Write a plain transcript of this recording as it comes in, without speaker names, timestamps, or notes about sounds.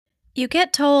You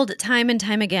get told time and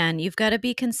time again, you've got to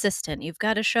be consistent, you've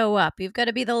got to show up, you've got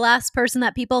to be the last person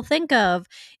that people think of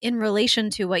in relation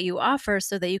to what you offer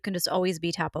so that you can just always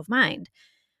be top of mind.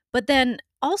 But then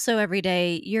also every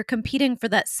day, you're competing for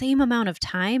that same amount of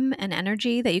time and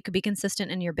energy that you could be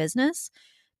consistent in your business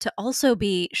to also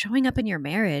be showing up in your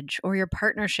marriage or your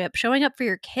partnership, showing up for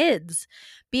your kids,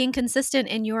 being consistent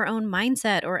in your own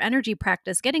mindset or energy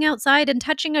practice, getting outside and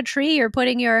touching a tree or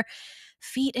putting your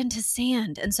feet into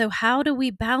sand. And so, how do we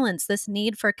balance this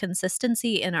need for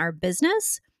consistency in our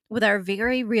business with our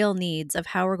very real needs of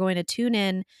how we're going to tune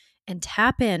in and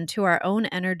tap into our own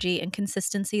energy and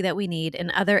consistency that we need in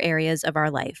other areas of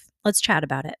our life? Let's chat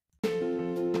about it.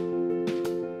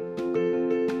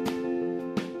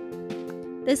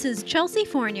 This is Chelsea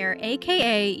Fournier,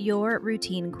 aka Your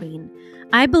Routine Queen.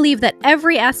 I believe that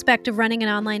every aspect of running an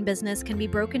online business can be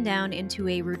broken down into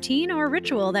a routine or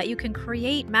ritual that you can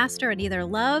create, master, and either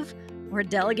love or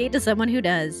delegate to someone who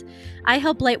does. I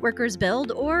help lightworkers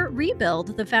build or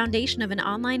rebuild the foundation of an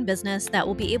online business that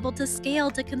will be able to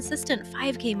scale to consistent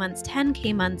 5K months,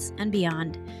 10K months, and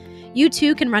beyond. You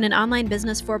too can run an online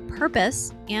business for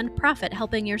purpose and profit,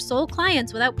 helping your soul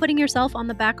clients without putting yourself on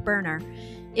the back burner.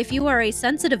 If you are a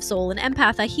sensitive soul, an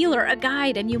empath, a healer, a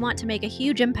guide, and you want to make a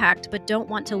huge impact but don't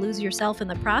want to lose yourself in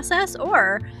the process,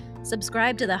 or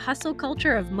subscribe to the hustle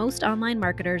culture of most online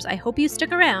marketers, I hope you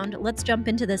stick around. Let's jump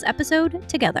into this episode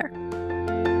together.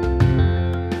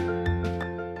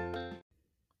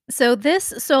 So,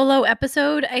 this solo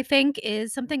episode, I think,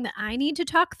 is something that I need to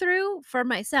talk through for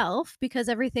myself because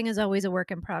everything is always a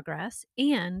work in progress.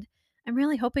 And I'm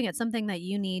really hoping it's something that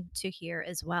you need to hear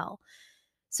as well.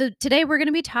 So, today we're going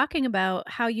to be talking about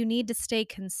how you need to stay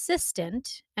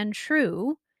consistent and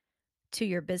true to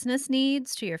your business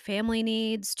needs, to your family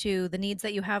needs, to the needs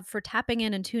that you have for tapping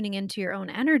in and tuning into your own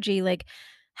energy. Like,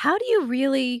 how do you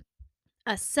really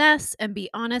assess and be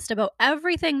honest about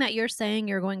everything that you're saying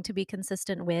you're going to be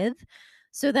consistent with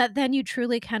so that then you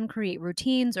truly can create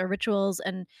routines or rituals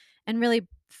and really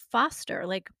foster,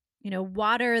 like,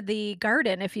 water the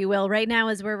garden, if you will. Right now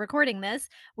as we're recording this,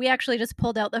 we actually just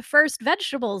pulled out the first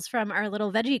vegetables from our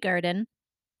little veggie garden.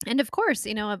 And of course,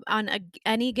 on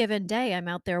any given day, I'm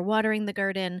out there watering the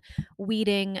garden,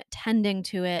 weeding, tending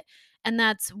to it. And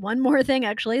that's one more thing,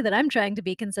 actually, that I'm trying to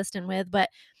be consistent with. But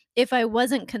if I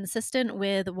wasn't consistent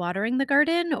with watering the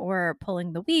garden or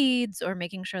pulling the weeds or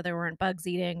making sure there weren't bugs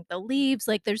eating the leaves,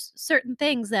 like there's certain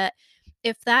things that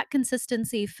if that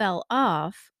consistency fell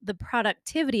off, the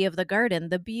productivity of the garden,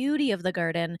 the beauty of the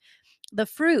garden, the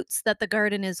fruits that the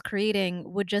garden is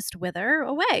creating would just wither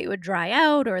away, would dry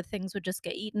out, or things would just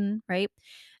get eaten, right?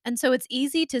 And so it's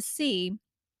easy to see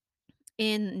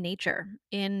in nature,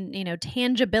 in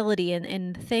tangibility, and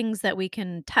in things that we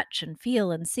can touch and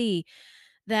feel and see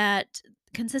that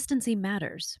consistency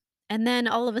matters. And then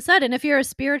all of a sudden, if you're a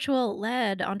spiritual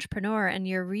led entrepreneur and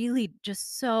you're really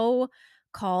just so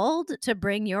called to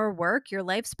bring your work, your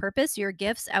life's purpose, your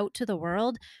gifts out to the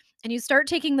world, and you start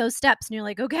taking those steps and you're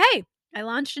like, okay, I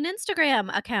launched an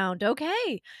Instagram account.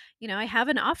 Okay. I have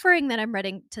an offering that I'm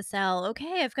ready to sell.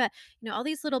 Okay. I've got, all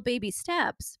these little baby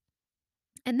steps.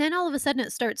 And then all of a sudden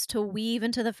it starts to weave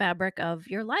into the fabric of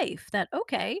your life that,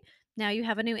 okay, now you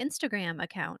have a new Instagram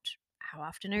account. How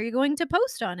often are you going to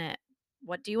post on it?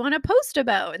 What do you want to post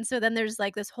about? And so then there's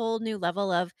like this whole new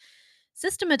level of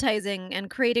systematizing and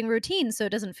creating routines so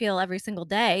it doesn't feel every single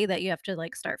day that you have to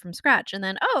like start from scratch. And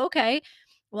then, oh, okay,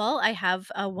 well, I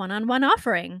have a one on one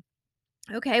offering.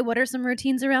 Okay, what are some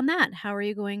routines around that? How are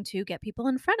you going to get people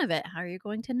in front of it? How are you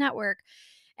going to network?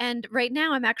 And right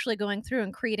now, I'm actually going through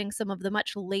and creating some of the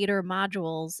much later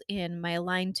modules in my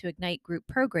Align to Ignite group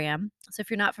program. So,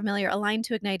 if you're not familiar, Align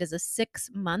to Ignite is a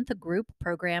 6-month group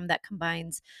program that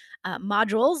combines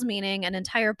modules, meaning an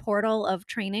entire portal of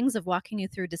trainings of walking you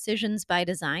through decisions by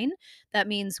design. That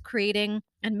means creating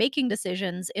and making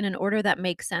decisions in an order that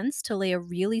makes sense to lay a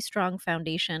really strong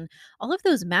foundation. All of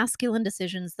those masculine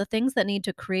decisions, the things that need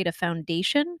to create a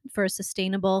foundation for a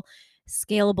sustainable,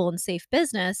 scalable, and safe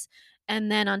business. And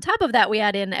then on top of that, we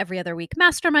add in every other week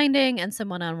masterminding and some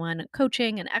one on one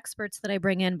coaching and experts that I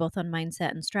bring in both on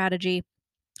mindset and strategy.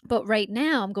 But right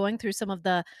now, I'm going through some of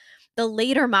the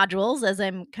later modules as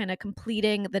I'm kind of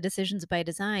completing the decisions by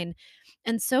design.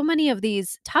 And so many of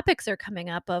these topics are coming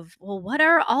up of, well, what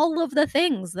are all of the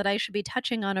things that I should be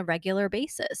touching on a regular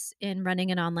basis in running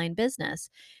an online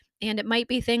business? And it might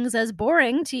be things as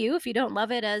boring to you if you don't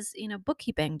love it as,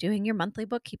 bookkeeping, doing your monthly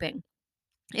bookkeeping.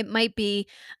 It might be,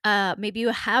 maybe you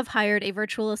have hired a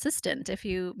virtual assistant. If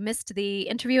you missed the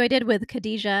interview I did with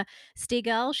Khadijah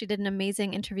Stegall, she did an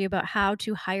amazing interview about how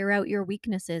to hire out your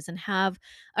weaknesses and have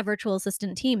a virtual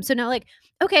assistant team. So now, like,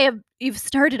 okay, you've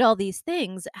started all these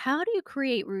things. How do you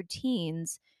create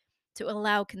routines to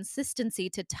allow consistency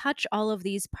to touch all of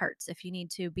these parts? If you need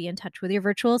to be in touch with your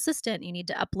virtual assistant, you need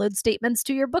to upload statements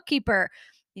to your bookkeeper,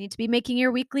 you need to be making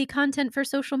your weekly content for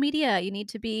social media, you need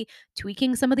to be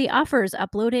tweaking some of the offers,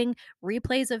 uploading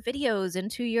replays of videos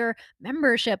into your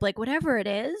membership, like whatever it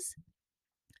is,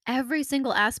 every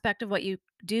single aspect of what you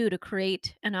do to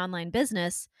create an online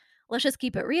business, let's just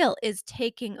keep it real, is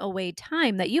taking away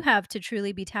time that you have to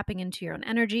truly be tapping into your own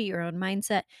energy, your own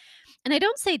mindset. And I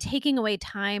don't say taking away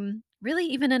time really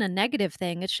even in a negative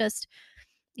thing. It's just,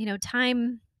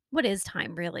 time, what is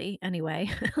time really anyway?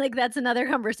 Like that's another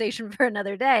conversation for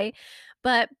another day.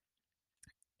 But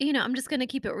I'm just going to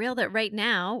keep it real that right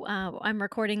now, I'm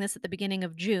recording this at the beginning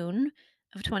of June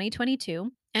of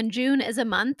 2022, and June is a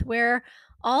month where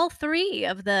all three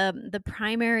of the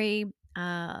primary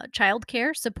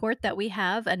childcare support that we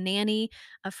have, a nanny,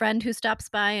 a friend who stops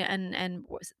by and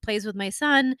plays with my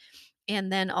son,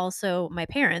 and then also my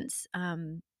parents,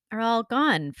 are all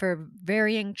gone for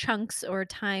varying chunks or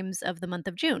times of the month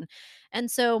of June, and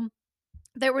so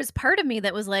there was part of me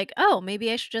that was like, "Oh,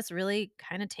 maybe I should just really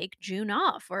kinda take June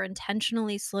off or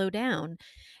intentionally slow down."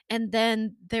 And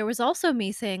then there was also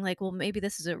me saying like, "Well, maybe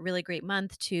this is a really great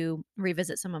month to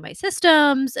revisit some of my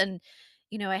systems." And,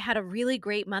 I had a really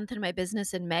great month in my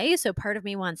business in May, so part of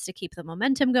me wants to keep the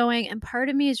momentum going, and part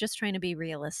of me is just trying to be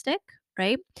realistic,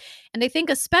 right? And I think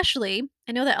especially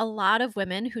I know that a lot of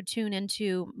women who tune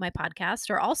into my podcast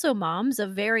are also moms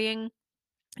of varying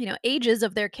ages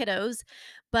of their kiddos,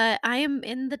 but I am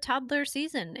in the toddler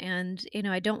season and,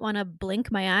 I don't want to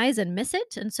blink my eyes and miss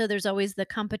it. And so there's always the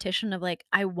competition of like,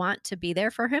 I want to be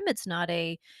there for him. It's not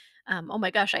a, oh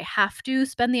my gosh, I have to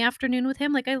spend the afternoon with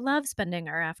him. Like, I love spending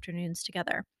our afternoons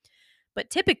together. But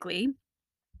typically,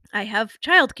 I have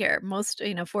childcare most,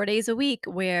 4 days a week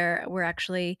where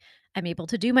I'm able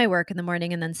to do my work in the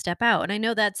morning and then step out. And I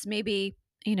know that's maybe,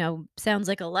 sounds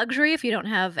like a luxury if you don't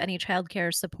have any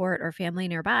childcare support or family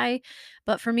nearby,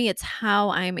 but for me it's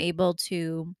how I'm able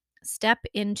to step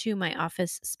into my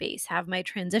office space, have my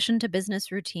transition to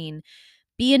business routine,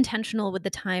 be intentional with the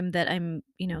time that I'm,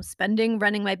 spending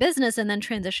running my business and then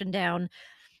transition down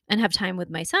and have time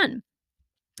with my son.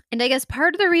 And I guess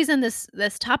part of the reason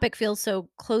this topic feels so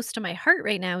close to my heart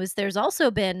right now is there's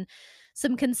also been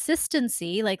some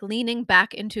consistency, like leaning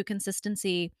back into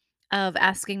consistency of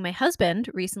asking my husband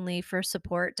recently for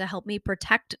support to help me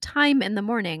protect time in the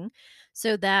morning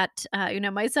so that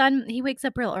my son, he wakes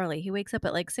up real early. He wakes up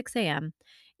at like 6 a.m.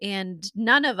 And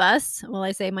none of us, well,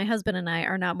 I say my husband and I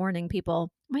are not morning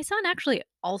people. My son actually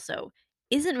also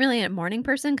isn't really a morning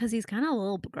person because he's kind of a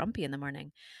little grumpy in the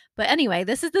morning. But anyway,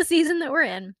 this is the season that we're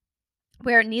in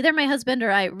where neither my husband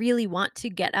or I really want to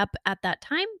get up at that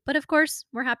time, but of course,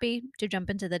 we're happy to jump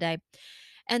into the day.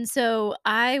 And so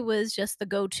I was just the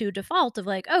go-to default of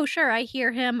like, "Oh, sure, I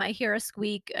hear him. I hear a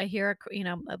squeak. I hear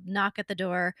a knock at the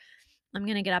door. I'm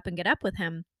going to get up and get up with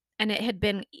him." And it had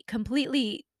been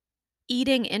completely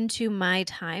eating into my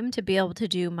time to be able to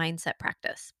do mindset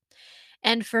practice.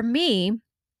 And for me,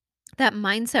 that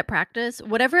mindset practice,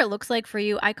 whatever it looks like for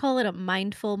you, I call it a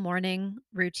mindful morning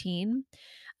routine.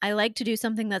 I like to do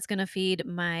something that's gonna feed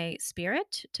my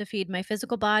spirit, to feed my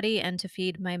physical body, and to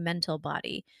feed my mental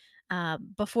body,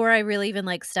 before I really even,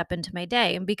 like, step into my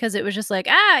day, and because it was just like,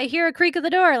 "Ah, I hear a creak of the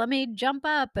door, let me jump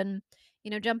up and,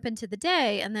 jump into the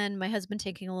day," and then my husband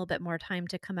taking a little bit more time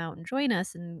to come out and join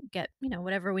us and get,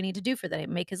 whatever we need to do for the day,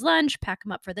 make his lunch, pack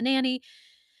him up for the nanny,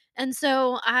 and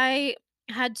so I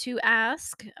had to,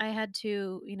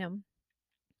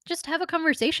 just have a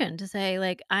conversation to say,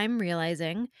 like, "I'm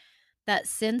realizing that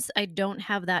since I don't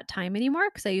have that time anymore,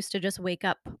 because I used to just wake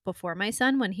up before my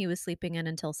son when he was sleeping in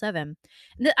until 7.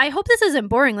 I hope this isn't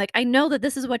boring, like, I know that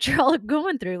this is what you're all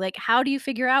going through, like, how do you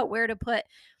figure out where to put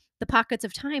the pockets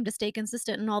of time to stay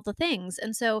consistent in all the things?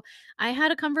 And so, I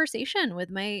had a conversation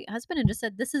with my husband and just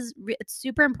said, "This is it's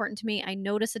super important to me. I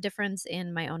notice a difference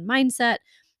in my own mindset.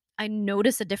 I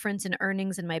notice a difference in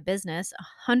earnings in my business,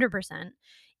 100%,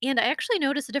 and I actually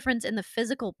notice a difference in the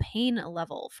physical pain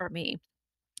level for me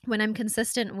when I'm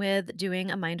consistent with doing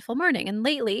a mindful morning." And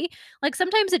lately, like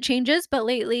sometimes it changes, but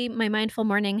lately my mindful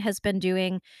morning has been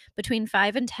doing between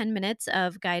 5 and 10 minutes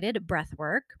of guided breath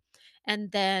work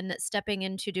and then stepping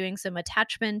into doing some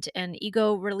attachment and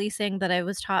ego releasing that I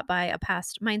was taught by a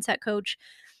past mindset coach.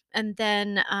 And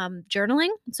then journaling.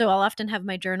 So I'll often have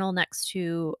my journal next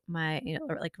to my,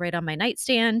 or like right on my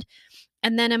nightstand.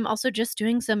 And then I'm also just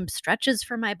doing some stretches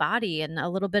for my body and a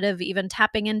little bit of even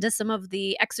tapping into some of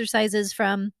the exercises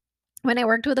from when I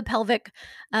worked with a pelvic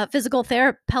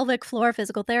floor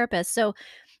physical therapist. So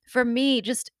for me,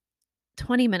 just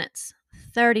 20 minutes,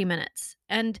 30 minutes.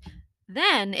 And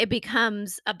then it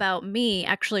becomes about me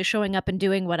actually showing up and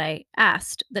doing what I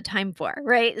asked the time for,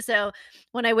 right? So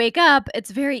when I wake up,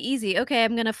 it's very easy. Okay,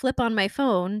 I'm going to flip on my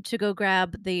phone to go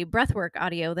grab the breathwork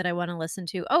audio that I want to listen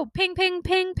to. Oh, ping, ping,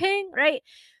 ping, ping, right?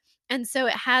 And so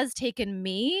it has taken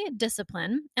me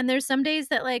discipline. And there's some days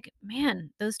that, like, man,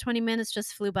 those 20 minutes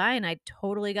just flew by and I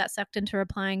totally got sucked into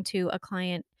replying to a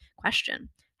client question.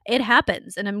 It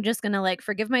happens. And I'm just going to like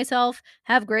forgive myself,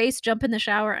 have grace, jump in the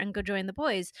shower, and go join the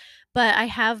boys. But I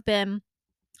have been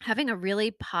having a really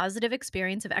positive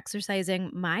experience of exercising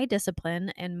my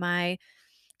discipline and my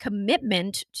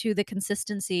commitment to the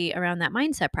consistency around that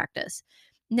mindset practice.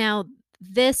 Now,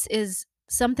 this is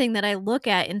something that I look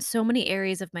at in so many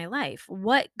areas of my life.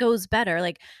 What goes better?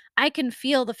 Like, I can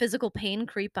feel the physical pain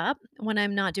creep up when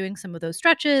I'm not doing some of those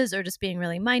stretches or just being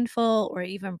really mindful, or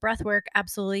even breath work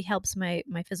absolutely helps my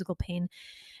physical pain.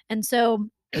 And so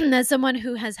as someone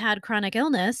who has had chronic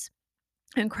illness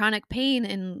and chronic pain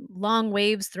in long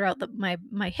waves throughout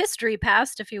my history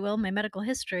past, if you will, my medical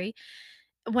history,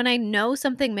 when I know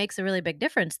something makes a really big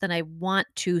difference, then I want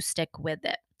to stick with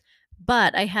it.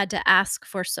 But I had to ask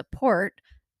for support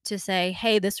to say,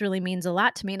 "Hey, this really means a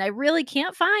lot to me." And I really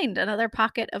can't find another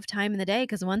pocket of time in the day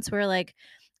because once we're like,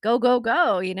 go, go,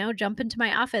 go, jump into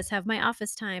my office, have my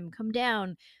office time, come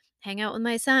down, hang out with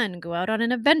my son, go out on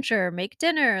an adventure, make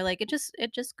dinner, like it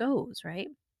just goes, right?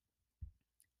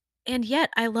 And yet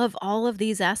I love all of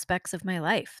these aspects of my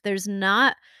life. There's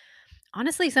not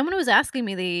Honestly, someone was asking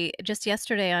me the just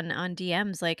yesterday on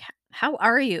DMs, like, How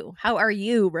are you? How are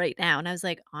you right now?" And I was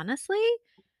like, "Honestly,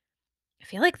 I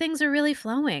feel like things are really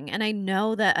flowing." And I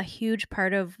know that a huge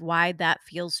part of why that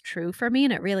feels true for me,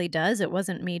 and it really does, it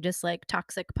wasn't me just like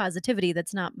toxic positivity.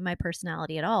 That's not my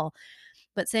personality at all.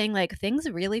 But saying like things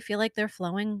really feel like they're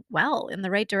flowing well in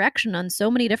the right direction on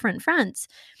so many different fronts.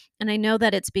 And I know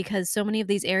that it's because so many of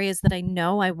these areas that I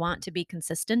know I want to be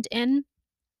consistent in,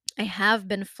 I have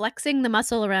been flexing the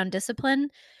muscle around discipline.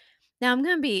 Now, I'm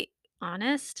gonna be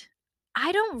honest,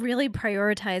 I don't really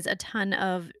prioritize a ton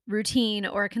of routine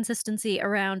or consistency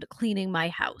around cleaning my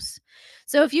house.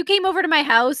 So if you came over to my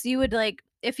house, you would like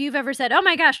if you've ever said, "Oh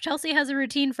my gosh, Chelsea has a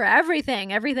routine for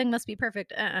everything. Everything must be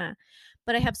perfect."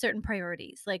 But I have certain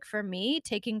priorities. Like for me,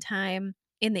 taking time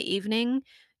in the evening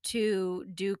to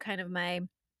do kind of my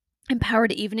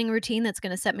empowered evening routine that's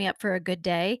gonna set me up for a good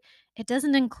day, it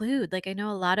doesn't include like, I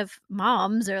know a lot of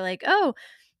moms are like, "Oh,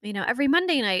 every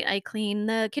Monday night I clean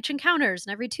the kitchen counters,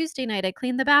 and every Tuesday night I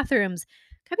clean the bathrooms."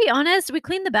 Can I be honest? We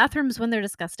clean the bathrooms when they're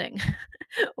disgusting.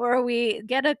 Or we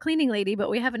get a cleaning lady, but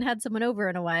we haven't had someone over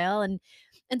in a while, and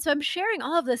so I'm sharing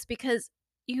all of this because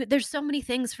there's so many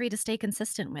things for you to stay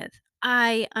consistent with.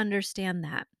 I understand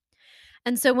that.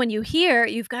 And so when you hear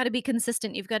you've got to be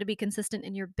consistent, you've got to be consistent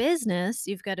in your business,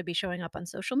 you've got to be showing up on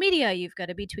social media, you've got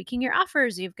to be tweaking your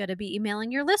offers, you've got to be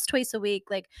emailing your list twice a week.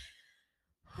 Like,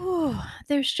 whew,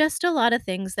 there's just a lot of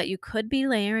things that you could be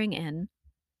layering in.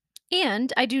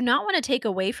 And I do not want to take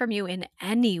away from you in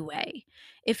any way.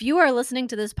 If you are listening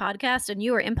to this podcast and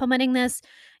you are implementing this,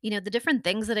 the different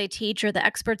things that I teach or the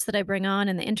experts that I bring on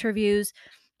in the interviews,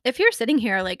 if you're sitting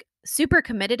here like super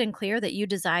committed and clear that you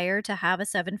desire to have a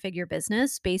seven-figure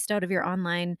business based out of your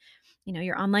online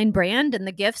brand and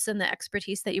the gifts and the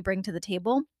expertise that you bring to the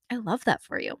table, I love that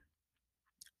for you.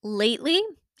 Lately,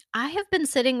 I have been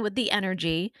sitting with the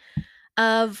energy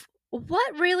of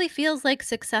what really feels like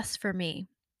success for me.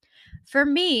 For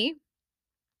me,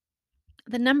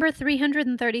 the number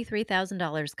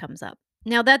 $333,000 comes up.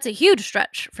 Now, that's a huge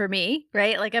stretch for me,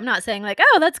 right? Like, I'm not saying, like,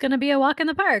 oh, that's going to be a walk in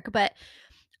the park, but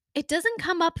it doesn't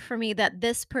come up for me that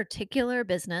this particular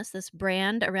business, this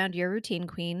brand around Your Routine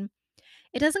Queen,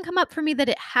 it doesn't come up for me that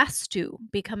it has to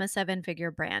become a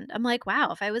seven-figure brand. I'm like,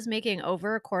 wow, if I was making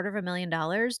over a quarter of $1 million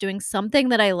doing something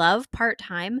that I love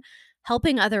part-time,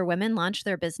 helping other women launch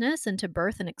their business and to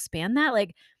birth and expand that,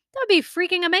 like, that would be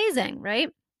freaking amazing, right?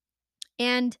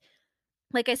 And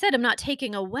like I said, I'm not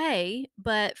taking away,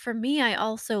 but for me, I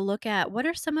also look at what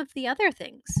are some of the other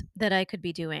things that I could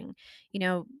be doing,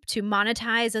 to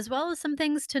monetize as well as some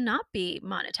things to not be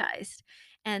monetized.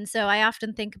 And so I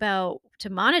often think about to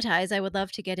monetize, I would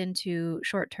love to get into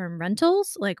short term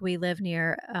rentals. Like we live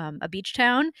near a beach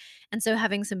town. And so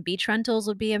having some beach rentals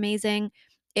would be amazing.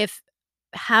 If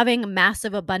having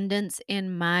massive abundance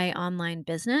in my online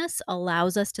business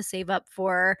allows us to save up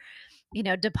for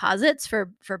deposits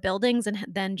for buildings and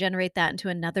then generate that into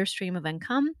another stream of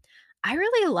income. I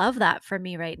really love that for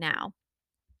me right now.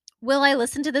 Will I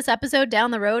listen to this episode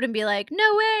down the road and be like,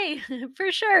 "No way,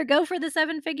 for sure, go for the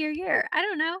seven-figure year"? I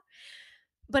don't know.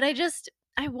 But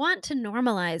I want to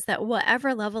normalize that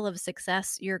whatever level of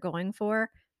success you're going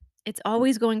for, it's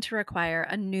always going to require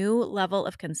a new level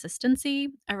of consistency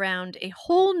around a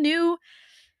whole new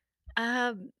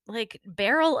like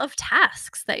barrel of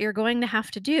tasks that you're going to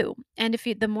have to do. And if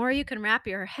you the more you can wrap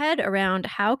your head around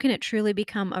how can it truly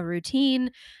become a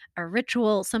routine, a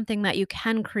ritual, something that you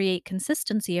can create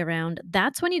consistency around,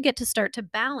 that's when you get to start to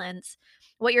balance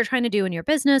what you're trying to do in your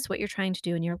business, what you're trying to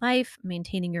do in your life,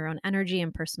 maintaining your own energy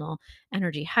and personal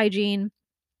energy hygiene.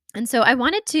 And so I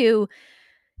wanted to,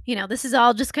 this is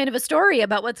all just kind of a story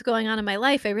about what's going on in my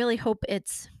life. I really hope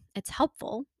it's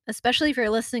helpful, especially if you're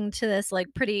listening to this like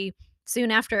pretty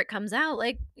soon after it comes out.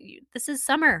 Like this is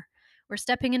summer. We're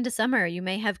stepping into summer. You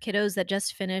may have kiddos that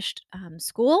just finished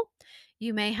school.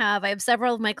 I have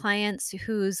several of my clients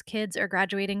whose kids are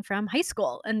graduating from high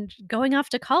school and going off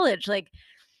to college. Like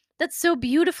that's so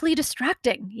beautifully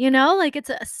distracting, like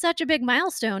it's such a big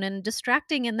milestone and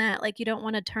distracting in that, like, you don't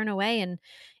want to turn away and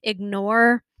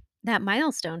ignore that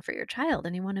milestone for your child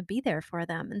and you want to be there for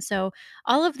them. And so,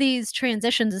 all of these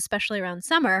transitions, especially around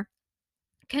summer,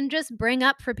 can just bring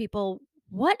up for people,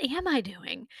 what am I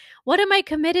doing? What am I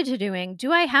committed to doing?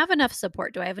 Do I have enough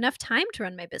support? Do I have enough time to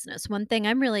run my business? One thing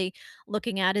I'm really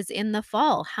looking at is in the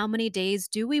fall, how many days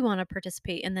do we want to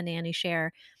participate in the nanny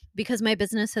share? Because my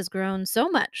business has grown so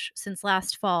much since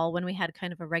last fall when we had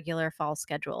kind of a regular fall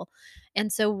schedule.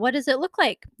 And so what does it look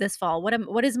like this fall?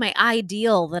 What is my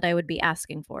ideal that I would be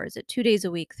asking for? Is it 2 days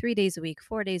a week, 3 days a week,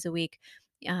 4 days a week?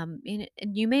 And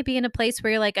you may be in a place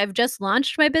where you're like, I've just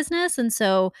launched my business. And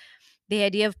so the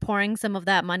idea of pouring some of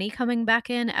that money coming back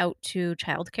in out to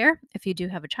childcare, if you do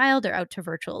have a child, or out to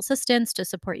virtual assistants to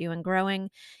support you in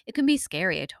growing, it can be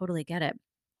scary. I totally get it.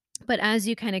 But as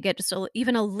you kind of get just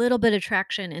even a little bit of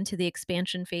traction into the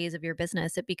expansion phase of your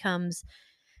business, it becomes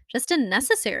just a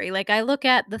necessary. Like I look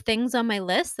at the things on my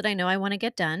list that I know I want to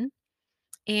get done,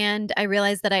 and I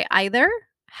realize that I either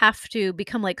have to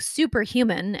become like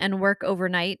superhuman and work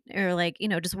overnight or like,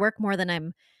 just work more than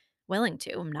I'm willing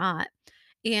to. I'm not.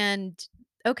 And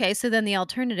okay, so then the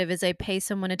alternative is I pay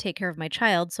someone to take care of my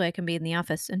child so I can be in the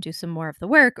office and do some more of the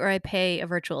work, or I pay a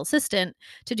virtual assistant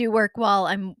to do work while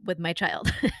I'm with my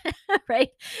child. Right.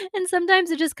 And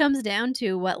sometimes it just comes down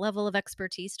to what level of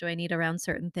expertise do I need around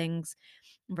certain things.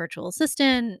 Virtual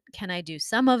assistant, can I do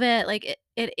some of it? Like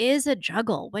it is a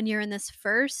juggle when you're in this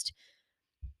first,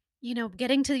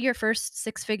 getting to your first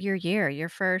six-figure year, your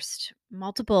first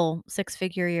multiple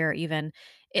six-figure year even.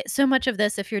 So much of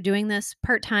this, if you're doing this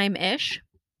part-time-ish,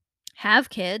 have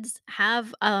kids,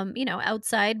 have,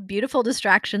 outside beautiful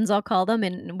distractions, I'll call them,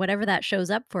 and whatever that shows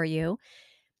up for you.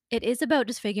 It is about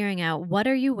just figuring out what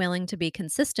are you willing to be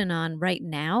consistent on right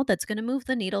now that's gonna move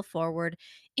the needle forward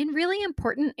in really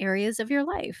important areas of your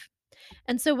life.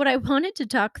 And so what I wanted to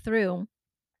talk through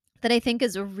that I think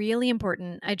is really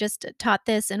important. I just taught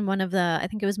this in one of I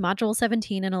think it was module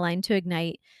 17 in Align to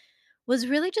Ignite, was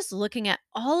really just looking at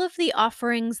all of the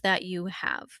offerings that you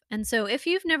have. And so if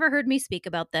you've never heard me speak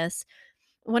about this,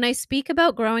 when I speak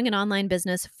about growing an online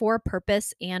business for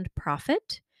purpose and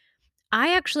profit,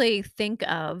 I actually think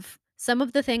of some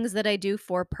of the things that I do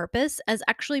for purpose as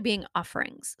actually being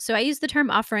offerings. So I use the term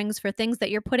offerings for things that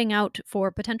you're putting out for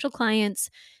potential clients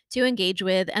to engage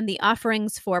with, and the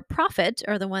offerings for profit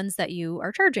are the ones that you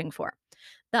are charging for.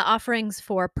 The offerings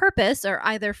for purpose are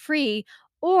either free,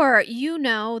 or you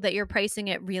know that you're pricing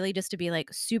it really just to be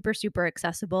like super, super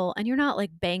accessible and you're not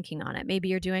like banking on it. Maybe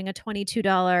you're doing a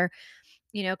 $22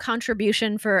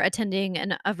 contribution for attending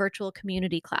a virtual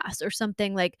community class or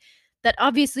something like that.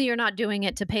 Obviously, you're not doing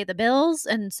it to pay the bills.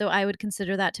 And so I would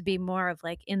consider that to be more of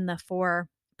like in the for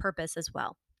purpose as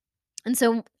well. And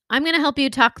so I'm going to help you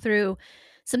talk through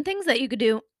some things that you could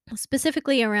do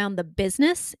specifically around the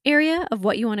business area of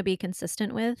what you want to be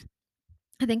consistent with.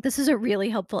 I think this is a really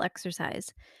helpful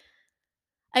exercise.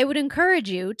 I would encourage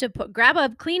you to grab a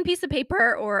clean piece of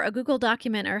paper or a Google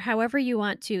document or however you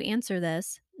want to answer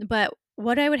this. But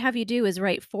what I would have you do is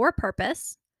write for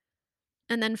purpose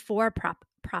and then for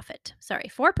profit. Sorry,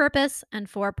 for purpose and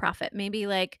for profit. Maybe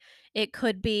like it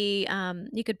could be,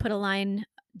 you could put a line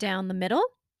down the middle,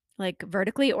 like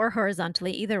vertically or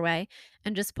horizontally, either way,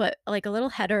 and just put like a little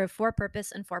header of for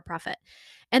purpose and for profit.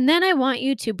 And then I want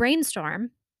you to brainstorm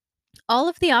all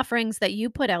of the offerings that you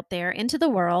put out there into the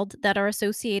world that are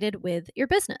associated with your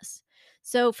business.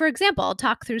 So, for example, I'll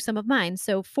talk through some of mine.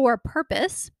 So, for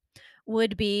purpose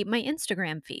would be my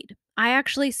Instagram feed. I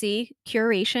actually see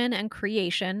curation and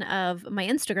creation of my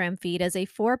Instagram feed as a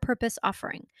for purpose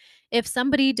offering. If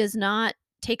somebody does not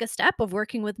take a step of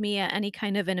working with me at any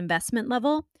kind of an investment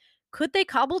level, could they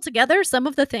cobble together some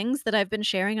of the things that I've been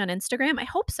sharing on Instagram? I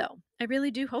hope so. I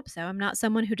really do hope so. I'm not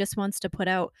someone who just wants to put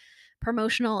out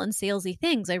promotional and salesy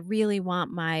things. I really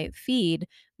want my feed,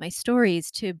 my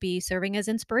stories to be serving as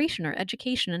inspiration or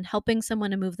education and helping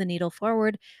someone to move the needle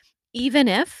forward even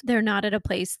if they're not at a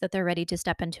place that they're ready to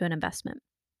step into an investment.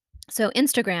 So,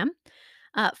 Instagram,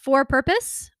 for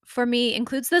purpose for me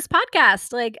includes this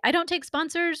podcast. Like, I don't take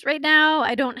sponsors right now.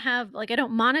 I don't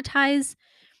monetize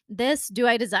this. Do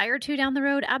I desire to down the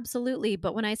road? Absolutely.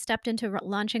 But when I stepped into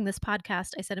launching this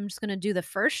podcast, I said, I'm just going to do the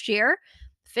first year,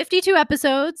 52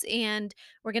 episodes, and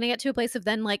we're going to get to a place of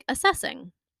then like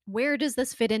assessing where does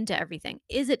this fit into everything?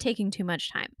 Is it taking too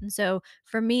much time? And so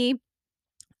for me,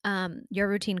 your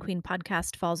Routine Queen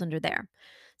podcast falls under there.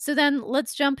 So then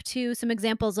let's jump to some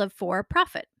examples of for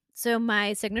profit. So,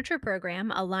 my signature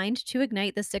program, Aligned to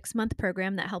Ignite, the 6-month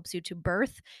program that helps you to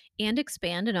birth and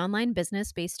expand an online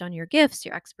business based on your gifts,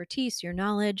 your expertise, your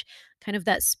knowledge, kind of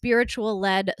that spiritual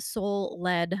led, soul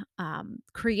led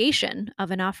creation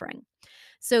of an offering.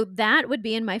 So that would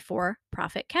be in my for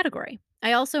profit category.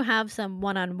 I also have some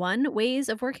one on one ways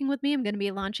of working with me. I'm going to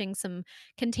be launching some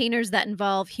containers that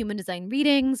involve human design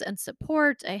readings and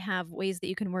support. I have ways that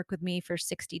you can work with me for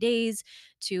 60 days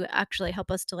to actually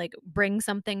help us to like bring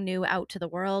something new out to the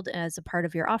world as a part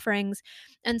of your offerings.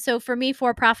 And so for me,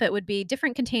 for profit would be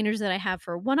different containers that I have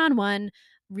for one on one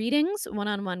readings, one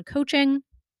on one coaching,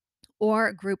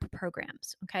 or group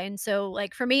programs. Okay. And so,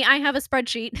 like, for me, I have a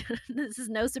spreadsheet. This is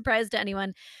no surprise to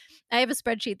anyone. I have a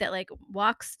spreadsheet that like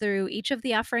walks through each of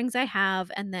the offerings I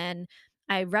have. And then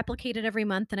I replicate it every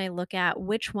month and I look at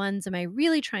which ones am I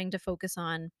really trying to focus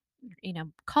on,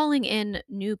 calling in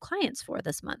new clients for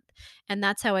this month. And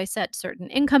that's how I set certain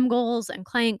income goals and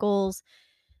client goals.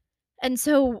 And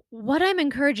so, what I'm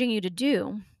encouraging you to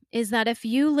do is that if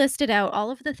you listed out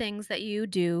all of the things that you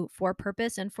do for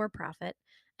purpose and for profit,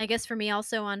 I guess for me,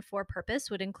 also on for purpose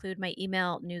would include my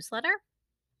email newsletter.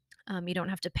 You don't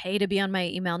have to pay to be on my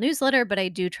email newsletter, but I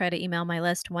do try to email my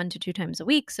list 1 to 2 times a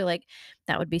week. So, like,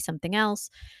 that would be something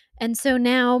else. And so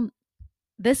now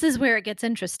this is where it gets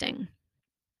interesting.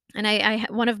 And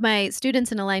one of my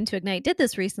students in Align to Ignite did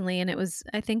this recently, and it was,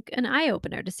 I think, an eye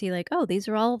opener to see, like, oh, these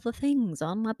are all the things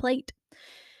on my plate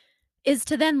is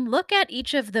to then look at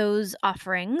each of those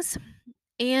offerings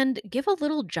and give a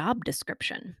little job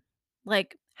description.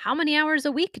 Like, how many hours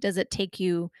a week does it take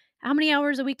you? How many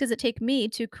hours a week does it take me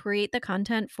to create the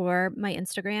content for my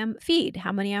Instagram feed?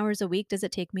 How many hours a week does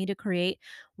it take me to create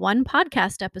one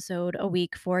podcast episode a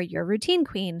week for your Routine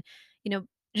Queen? You know,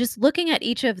 just looking at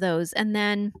each of those and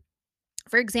then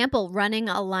for example, running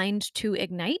Aligned to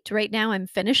Ignite. Right now, I'm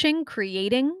finishing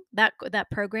creating that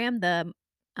program, the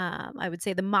I would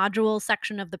say the module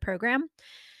section of the program.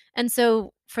 And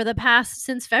so for the past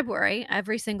since February,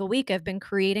 every single week I've been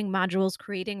creating modules,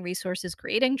 creating resources,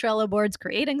 creating Trello boards,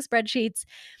 creating spreadsheets.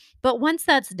 But once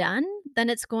that's done, then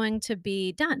it's going to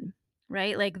be done,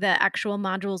 right? Like the actual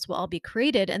modules will all be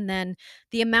created. And then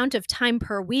the amount of time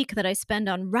per week that I spend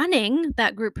on running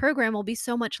that group program will be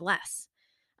so much less.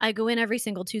 I go in every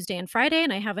single Tuesday and Friday,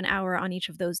 and I have an hour on each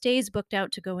of those days booked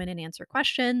out to go in and answer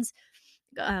questions.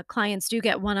 Clients do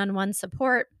get one on one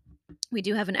support. We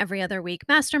do have an every other week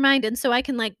mastermind. And so I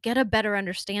can like get a better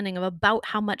understanding of about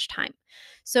how much time.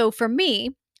 So for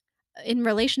me, in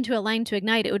relation to Align to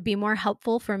Ignite, it would be more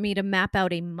helpful for me to map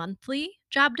out a monthly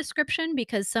job description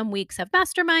because some weeks have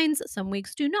masterminds, some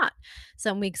weeks do not.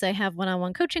 Some weeks I have one on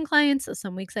one coaching clients,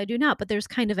 some weeks I do not. But there's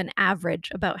kind of an average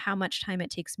about how much time it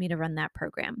takes me to run that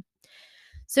program.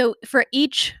 So for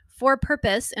each for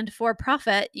purpose and for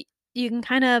profit, you can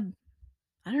kind of,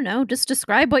 I don't know, just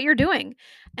describe what you're doing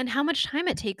and how much time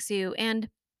it takes you. And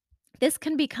this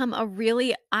can become a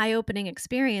really eye opening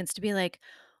experience to be like,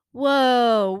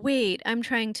 whoa, wait, I'm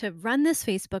trying to run this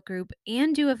Facebook group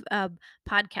and do a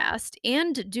podcast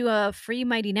and do a free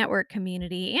Mighty Network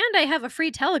community. And I have a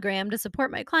free Telegram to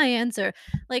support my clients. Or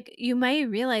like you might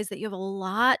realize that you have a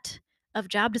lot of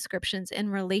job descriptions in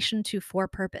relation to for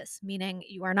purpose, meaning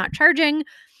you are not charging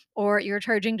or you're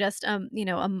charging just,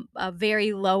 a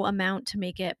very low amount to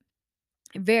make it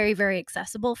very, very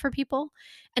accessible for people.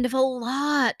 And if a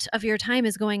lot of your time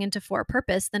is going into for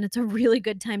purpose, then it's a really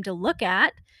good time to look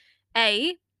at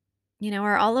A,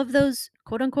 are all of those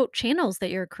quote unquote channels that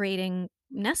you're creating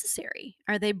necessary?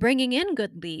 Are they bringing in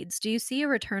good leads? Do you see a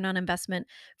return on investment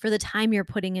for the time you're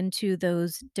putting into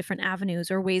those different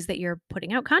avenues or ways that you're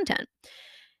putting out content?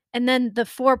 And then the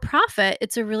for profit,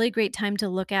 it's a really great time to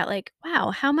look at like,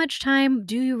 wow, how much time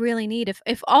do you really need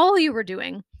if all you were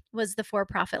doing was the for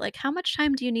profit? Like, how much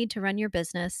time do you need to run your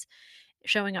business,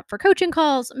 showing up for coaching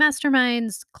calls,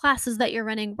 masterminds, classes that you're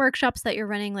running, workshops that you're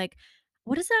running? Like,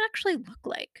 what does that actually look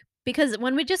like? Because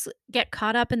when we just get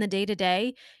caught up in the day to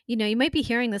day, you might be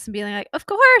hearing this and being like, of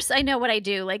course, I know what I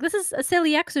do. Like, this is a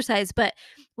silly exercise. But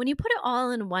when you put it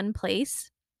all in one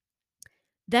place,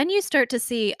 then you start to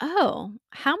see, oh,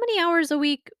 how many hours a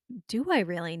week do I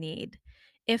really need?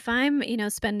 If I'm,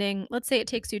 spending, let's say it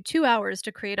takes you 2 hours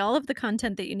to create all of the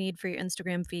content that you need for your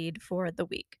Instagram feed for the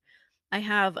week. I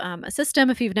have a system.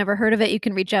 If you've never heard of it, you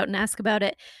can reach out and ask about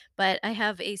it. But I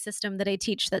have a system that I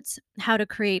teach that's how to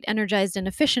create energized and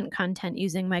efficient content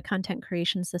using my content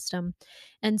creation system.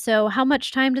 And so, how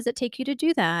much time does it take you to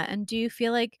do that? And do you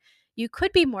feel like you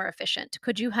could be more efficient?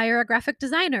 Could you hire a graphic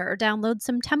designer or download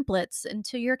some templates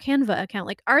into your Canva account?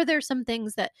 Like, are there some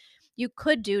things that you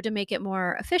could do to make it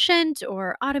more efficient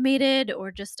or automated or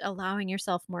just allowing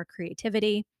yourself more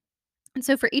creativity? And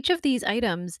so for each of these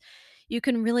items, you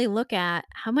can really look at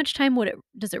how much time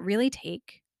does it really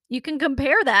take? You can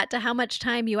compare that to how much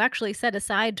time you actually set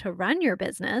aside to run your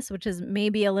business, which is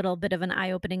maybe a little bit of an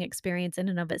eye-opening experience in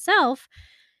and of itself.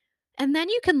 And then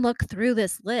you can look through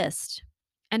this list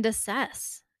and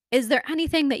assess, is there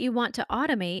anything that you want to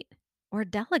automate or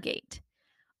delegate?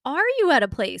 Are you at a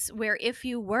place where if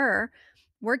you were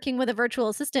working with a virtual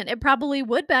assistant, it probably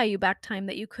would buy you back time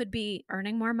that you could be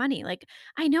earning more money? Like,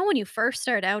 I know when you first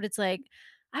start out, it's like,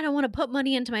 I don't want to put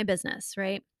money into my business,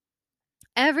 right?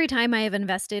 Every time I have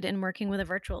invested in working with a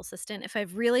virtual assistant, if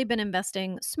I've really been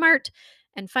investing smart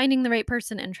and finding the right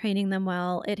person and training them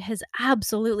well, it has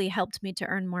absolutely helped me to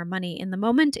earn more money in the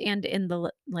moment and in the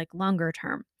like longer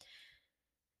term.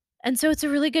 And so it's a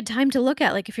really good time to look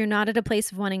at, like, if you're not at a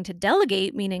place of wanting to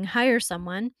delegate, meaning hire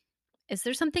someone, is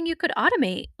there something you could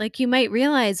automate? Like, you might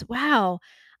realize, wow,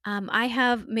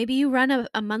 maybe you run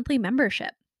a monthly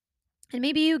membership and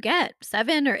maybe you get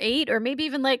 7 or 8 or maybe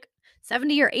even like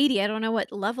 70 or 80. I don't know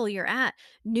what level you're at,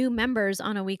 new members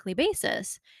on a weekly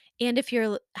basis. And if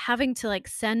you're having to like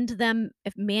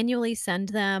if manually send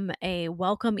them a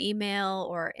welcome email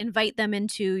or invite them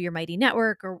into your Mighty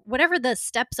Network or whatever the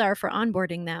steps are for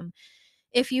onboarding them,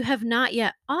 if you have not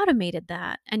yet automated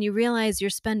that and you realize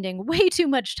you're spending way too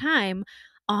much time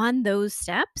on those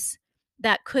steps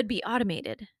that could be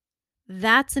automated,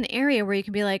 that's an area where you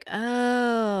can be like,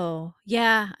 "Oh,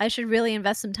 yeah, I should really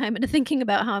invest some time into thinking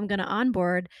about how I'm gonna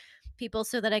onboard people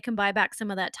so that I can buy back some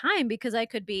of that time because I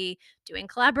could be doing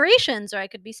collaborations or I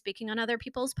could be speaking on other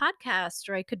people's podcasts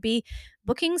or I could be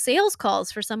booking sales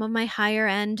calls for some of my higher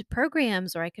end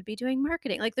programs or I could be doing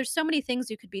marketing." Like, there's so many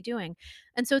things you could be doing.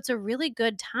 And so it's a really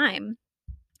good time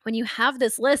when you have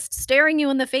this list staring you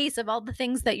in the face of all the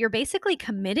things that you're basically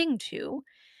committing to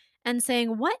and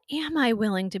saying, what am I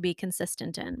willing to be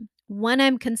consistent in? When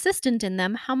I'm consistent in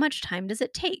them, how much time does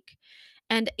it take?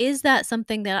 And is that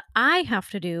something that I have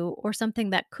to do or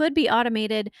something that could be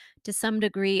automated to some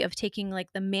degree of taking like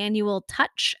the manual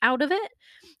touch out of it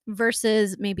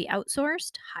versus maybe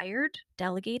outsourced, hired,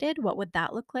 delegated? What would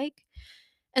that look like?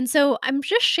 And so I'm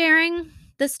just sharing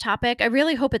this topic. I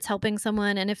really hope it's helping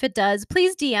someone. And if it does,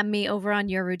 please DM me over on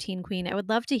Your Routine Queen. I would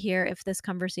love to hear if this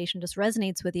conversation just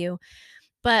resonates with you.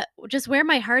 But just where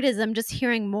my heart is, I'm just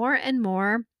hearing more and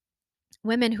more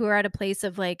women who are at a place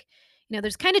of like,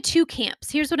 there's kind of two camps.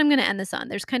 Here's what I'm going to end this on.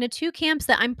 There's kind of two camps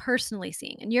that I'm personally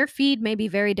seeing, and your feed may be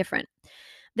very different.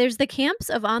 There's the camps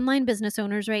of online business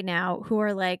owners right now who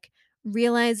are like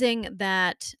realizing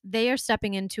that they are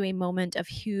stepping into a moment of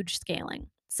huge scaling.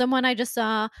 Someone I just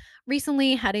saw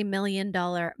recently had $1 million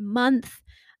month.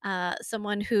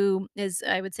 Someone who is,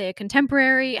 I would say, a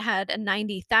contemporary had a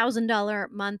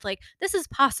 $90,000 month. Like, this is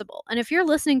possible. And if you're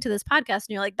listening to this podcast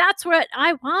and you're like, that's what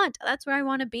I want, that's where I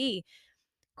want to be,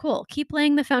 cool. Keep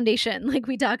laying the foundation like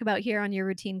we talk about here on Your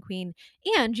Routine Queen.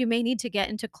 And you may need to get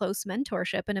into close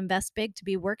mentorship and invest big to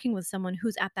be working with someone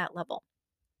who's at that level.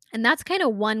 And that's kind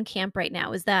of one camp right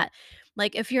now, is that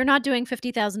like, if you're not doing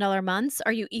 $50,000 months,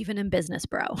 are you even in business,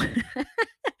 bro? And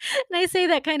I say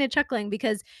that kind of chuckling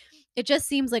because it just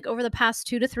seems like over the past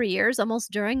 2 to 3 years,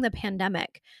 almost during the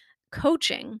pandemic,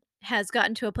 coaching has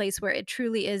gotten to a place where it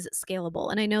truly is scalable.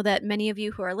 And I know that many of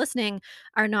you who are listening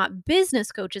are not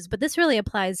business coaches, but this really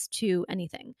applies to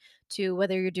anything, to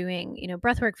whether you're doing,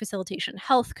 breathwork facilitation,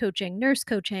 health coaching, nurse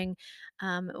coaching,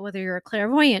 whether you're a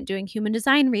clairvoyant doing human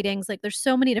design readings. Like, there's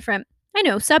so many different, I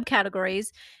know,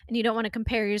 subcategories, and you don't want to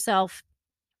compare yourself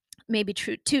maybe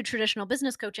to traditional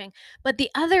business coaching. But the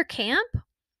other camp,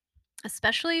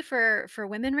 especially for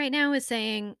women right now, is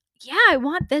saying, yeah, I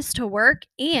want this to work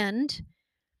and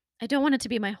I don't want it to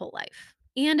be my whole life.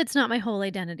 and it's not my whole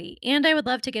identity. And I would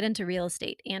love to get into real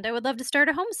estate, and I would love to start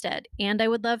a homestead, and I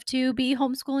would love to be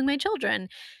homeschooling my children,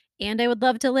 and I would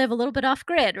love to live a little bit off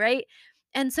grid, right?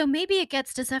 And so maybe it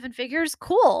gets to seven figures.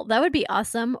 Cool. That would be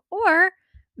awesome. Or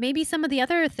maybe some of the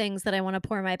other things that I want to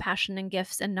pour my passion and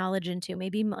gifts and knowledge into,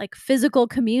 maybe like physical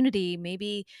community,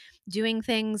 maybe doing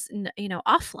things,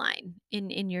 offline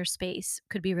in your space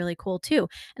could be really cool too.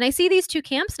 And I see these two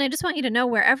camps, and I just want you to know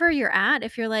wherever you're at,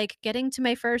 if you're like getting to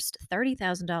my first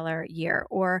 $30,000 year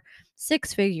or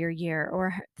six-figure year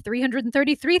or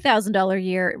 $333,000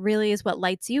 year really is what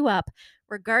lights you up,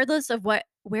 regardless of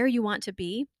where you want to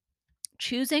be.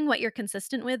 Choosing what you're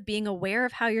consistent with, being aware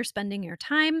of how you're spending your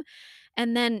time,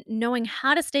 and then knowing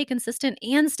how to stay consistent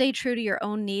and stay true to your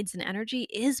own needs and energy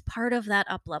is part of that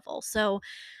up level. So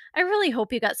I really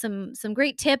hope you got some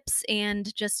great tips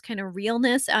and just kind of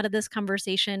realness out of this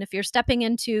conversation. If you're stepping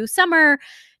into summer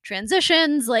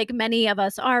transitions like many of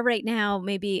us are right now,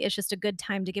 maybe it's just a good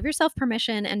time to give yourself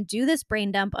permission and do this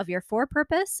brain dump of your for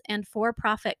purpose and for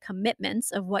profit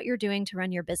commitments of what you're doing to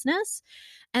run your business.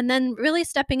 And then really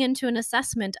stepping into an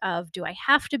assessment of, do I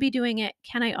have to be doing it?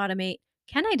 Can I automate?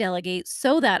 Can I delegate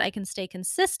so that I can stay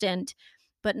consistent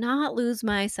but not lose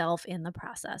myself in the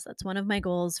process? That's one of my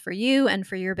goals for you and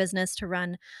for your business, to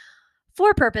run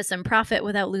for purpose and profit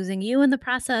without losing you in the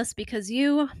process, because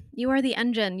you are the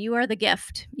engine, you are the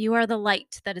gift, you are the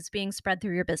light that is being spread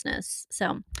through your business.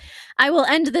 So I will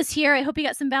end this here. I hope you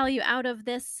got some value out of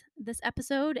this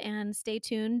episode, and stay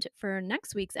tuned for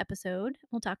next week's episode.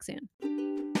 We'll talk soon.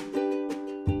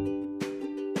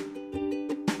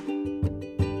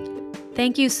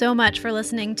 Thank you so much for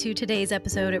listening to today's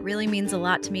episode. It really means a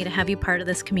lot to me to have you part of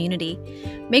this community.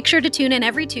 Make sure to tune in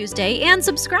every Tuesday and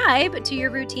subscribe to your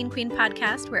Routine Queen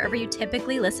podcast wherever you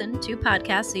typically listen to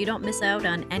podcasts so you don't miss out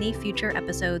on any future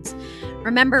episodes.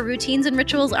 Remember, routines and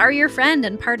rituals are your friend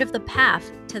and part of the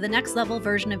path to the next level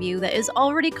version of you that is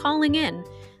already calling in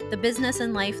the business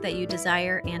and life that you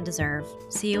desire and deserve.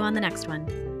 See you on the next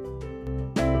one.